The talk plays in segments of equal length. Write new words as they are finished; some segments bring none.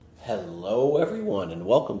Hello, everyone, and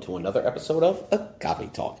welcome to another episode of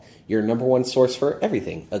Agave Talk, your number one source for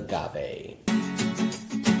everything agave.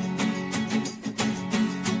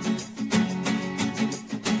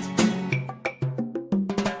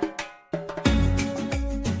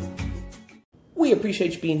 We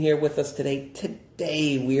appreciate you being here with us today.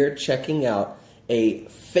 Today, we are checking out a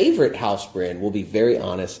favorite house brand. We'll be very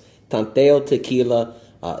honest, Tanteo Tequila.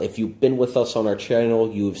 If you've been with us on our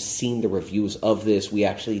channel, you've seen the reviews of this. We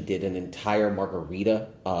actually did an entire margarita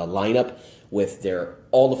lineup with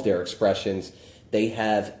all of their expressions. They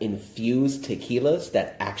have infused tequilas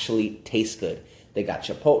that actually taste good. They got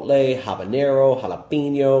chipotle, habanero,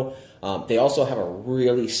 jalapeno. They also have a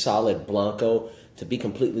really solid blanco. To be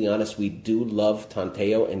completely honest, we do love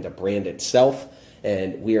Tanteo and the brand itself.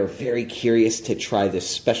 And we are very curious to try this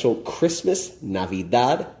special Christmas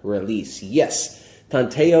Navidad release. Yes,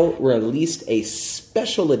 Tanteo released a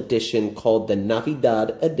special edition called the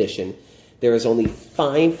Navidad Edition. There is only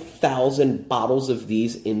 5,000 bottles of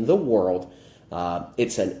these in the world.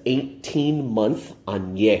 It's an 18-month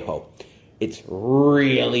añejo. It's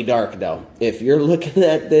really dark, though. If you're looking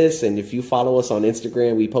at this and if you follow us on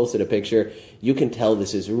Instagram, we posted a picture. You can tell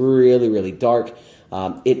this is really, really dark.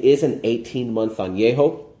 It is an 18-month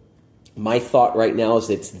añejo. My thought right now is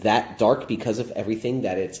it's that dark because of everything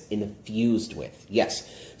that it's infused with. Yes.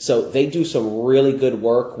 So they do some really good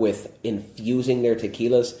work with infusing their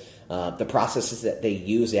tequilas. The processes that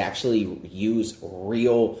they actually use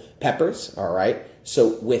real peppers. All right.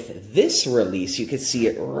 So with this release, you can see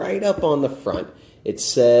it right up on the front. It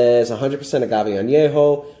says 100% agave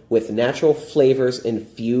añejo with natural flavors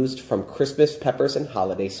infused from Christmas peppers and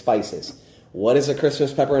holiday spices. What is a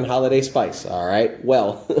Christmas pepper and holiday spice? All right.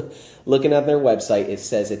 Well, looking at their website, it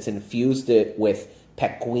says it's infused it with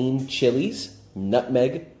Pequin chilies,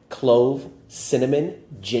 nutmeg, clove, cinnamon,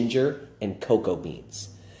 ginger, and cocoa beans.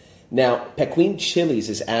 Now, Pequin chilies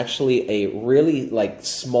is actually a really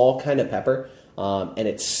small kind of pepper, and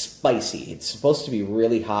it's spicy. It's supposed to be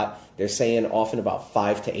really hot. They're saying often about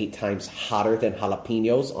 5 to 8 times hotter than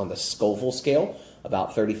jalapenos on the Scoville scale,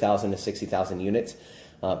 about 30,000 to 60,000 units.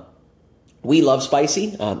 We love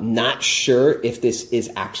spicy. Not sure if this is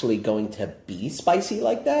actually going to be spicy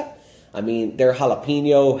like that. I mean, their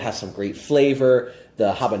jalapeno has some great flavor.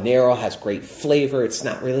 The habanero has great flavor. It's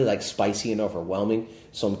not really spicy and overwhelming.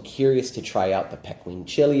 So I'm curious to try out the Pequin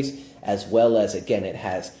chilies, as well as, again, it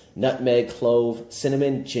has nutmeg, clove,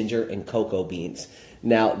 cinnamon, ginger, and cocoa beans.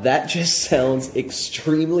 Now, that just sounds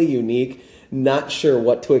extremely unique. Not sure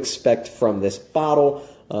what to expect from this bottle.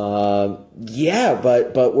 But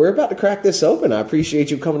we're about to crack this open. I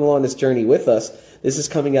appreciate you coming along this journey with us. This is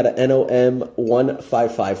coming out of NOM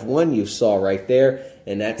 1551 you saw right there,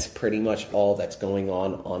 and that's pretty much all that's going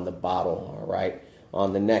on the bottle. All right,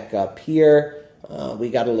 on the neck up here, we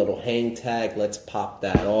got a little hang tag. Let's pop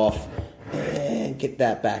that off and get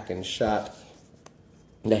that back in shot.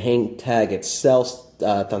 The hang tag itself,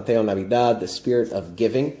 Tanteo Navidad, the spirit of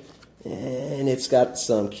giving. And it's got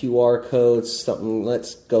some QR codes, something,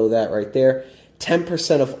 let's go that right there.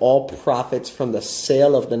 10% of all profits from the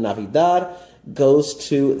sale of the Navidad goes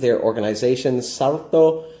to their organization,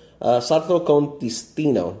 Salto con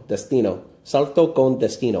Destino. Salto con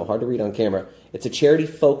Destino, hard to read on camera. It's a charity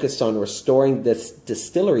focused on restoring this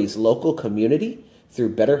distillery's local community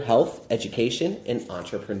through better health, education, and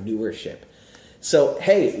entrepreneurship. So,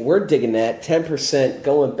 hey, we're digging that. 10%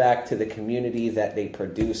 going back to the community that they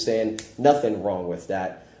produce in. Nothing wrong with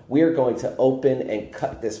that. We are going to open and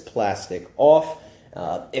cut this plastic off.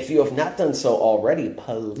 If you have not done so already,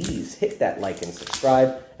 please hit that like and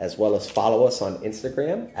subscribe, as well as follow us on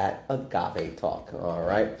Instagram at Agave Talk. All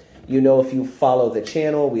right. You know, if you follow the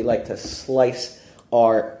channel, we like to slice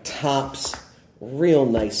our tops real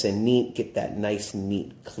nice and neat. Get that nice,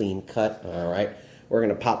 neat, clean cut. All right. We're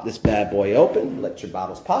going to pop this bad boy open. Let your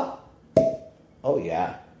bottles pop. Oh,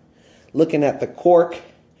 yeah. Looking at the cork,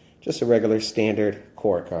 just a regular standard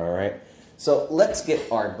cork, all right? So let's get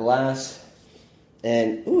our glass.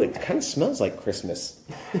 And, ooh, it kind of smells like Christmas.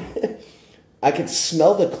 I could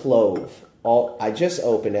smell the clove. I just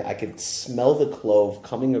opened it. I could smell the clove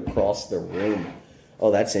coming across the room.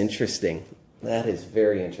 Oh, that's interesting. That is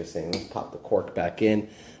very interesting. Let's pop the cork back in.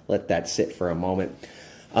 Let that sit for a moment.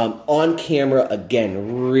 On camera,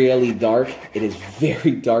 again, really dark. It is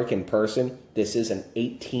very dark in person. This is an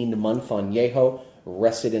 18-month añejo,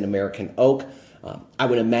 rested in American oak. I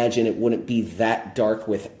would imagine it wouldn't be that dark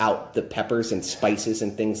without the peppers and spices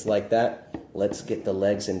and things like that. Let's get the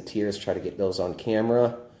legs and tiers, try to get those on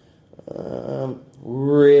camera.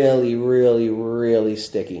 Really, really, really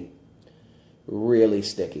sticky. Really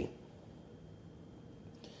sticky.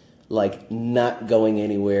 like not going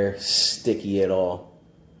anywhere, sticky at all.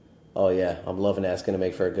 Oh yeah, I'm loving that. It's going to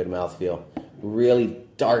make for a good mouthfeel. Really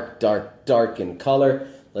dark, dark, dark in color.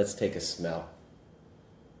 Let's take a smell.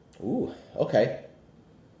 Ooh, okay.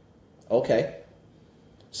 Okay.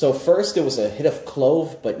 So first it was a hit of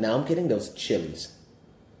clove, but now I'm getting those chilies.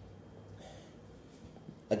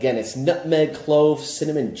 Again, it's nutmeg, clove,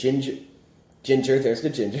 cinnamon, ginger, there's the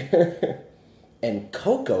ginger, and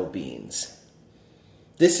cocoa beans.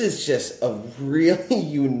 This is just a really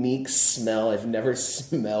unique smell. I've never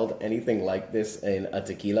smelled anything like this in a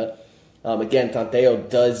tequila. Again, Tanteo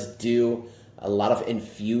does do a lot of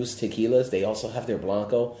infused tequilas. They also have their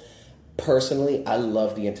Blanco. Personally, I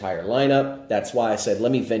love the entire lineup. That's why I said,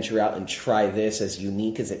 let me venture out and try this, as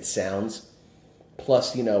unique as it sounds.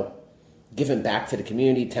 Plus, you know, giving back to the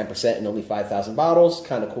community, 10% and only 5,000 bottles.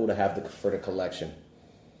 Kind of cool to have for the collection.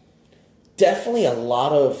 Definitely a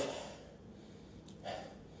lot of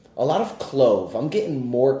clove. I'm getting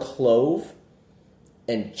more clove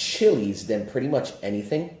and chilies than pretty much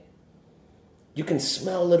anything. You can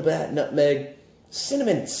smell a little bit of nutmeg,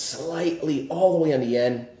 cinnamon slightly all the way on the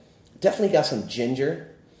end. Definitely got some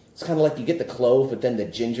ginger. It's kind of like you get the clove, but then the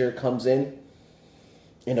ginger comes in.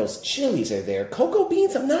 And those chilies are there. Cocoa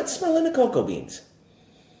beans, I'm not smelling the cocoa beans.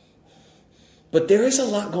 But there is a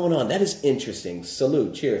lot going on. That is interesting.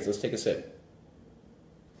 Salud. Cheers. Let's take a sip.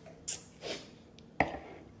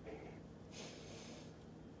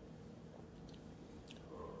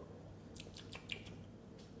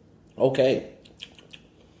 Okay.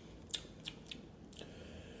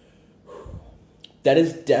 That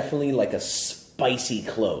is definitely like a spicy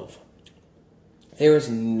clove. There is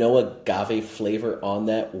no agave flavor on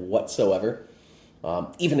that whatsoever.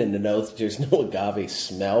 Even in the nose, there's no agave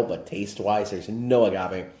smell, but taste-wise, there's no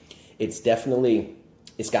agave. It's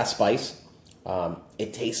got spice.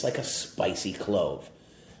 It tastes like a spicy clove.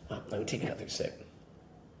 Let me take another sip.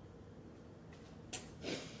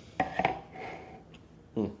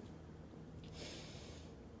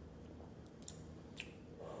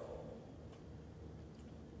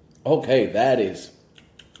 Okay, that is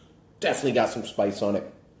definitely got some spice on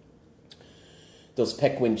it. Those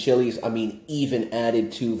Pequin chilies, I mean, even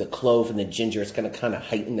added to the clove and the ginger, it's going to kind of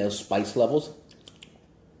heighten those spice levels.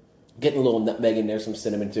 Getting a little nutmeg in there, some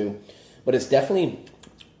cinnamon too. But it's definitely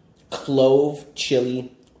clove,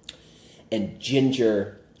 chili, and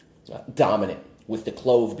ginger dominant, with the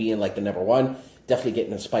clove being like the number one. Definitely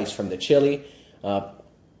getting the spice from the chili.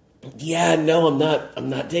 Yeah, no, I'm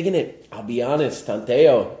not digging it. I'll be honest,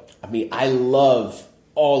 Tanteo. I mean, I love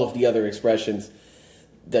all of the other expressions.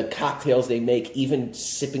 The cocktails they make, even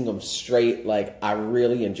sipping them straight, like, I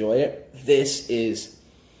really enjoy it. This is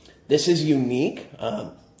unique.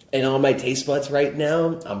 And on my taste buds right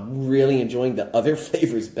now, I'm really enjoying the other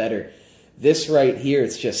flavors better. This right here,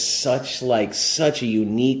 it's just such a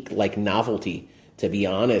unique, like, novelty, to be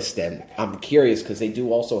honest. And I'm curious because they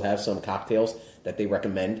do also have some cocktails that they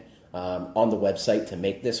recommend on the website to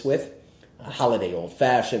make this with. A holiday old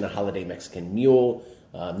fashioned, a holiday Mexican mule,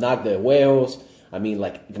 nog de huevos. I mean,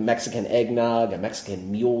 like the Mexican eggnog, a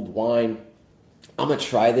Mexican muled wine. I'm going to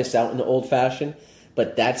try this out in the old fashioned,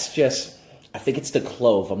 but that's just, I think it's the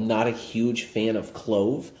clove. I'm not a huge fan of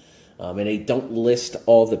clove. And they don't list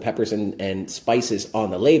all the peppers and spices on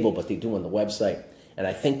the label, but they do on the website. And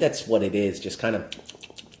I think that's what it is. Just kind of,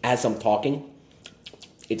 as I'm talking,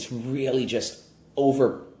 it's really just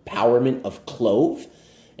overpowerment of clove.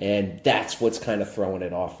 And that's what's kind of throwing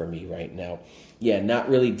it off for me right now. Yeah, not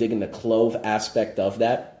really digging the clove aspect of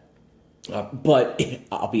that. But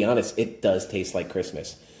I'll be honest, it does taste like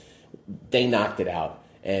Christmas. They knocked it out.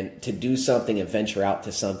 And to do something and venture out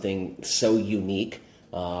to something so unique,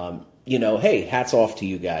 hey, hats off to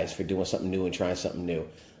you guys for doing something new and trying something new.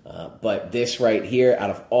 But this right here, out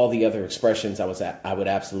of all the other expressions, I would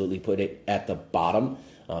absolutely put it at the bottom.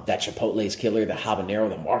 That Chipotle is killer, the habanero,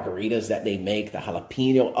 the margaritas that they make, the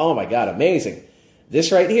jalapeno. Oh my God, amazing.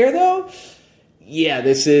 This right here though, yeah,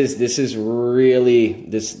 this is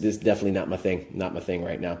definitely not my thing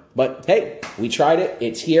right now. But hey, we tried it.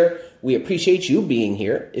 It's here. We appreciate you being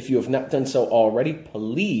here. If you have not done so already,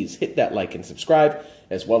 please hit that like and subscribe,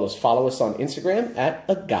 as well as follow us on Instagram at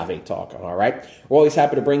Agave Talk. All right. We're always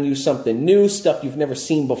happy to bring you something new, stuff you've never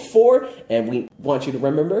seen before, and we want you to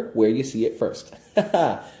remember where you see it first.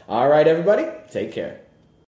 All right, everybody, take care.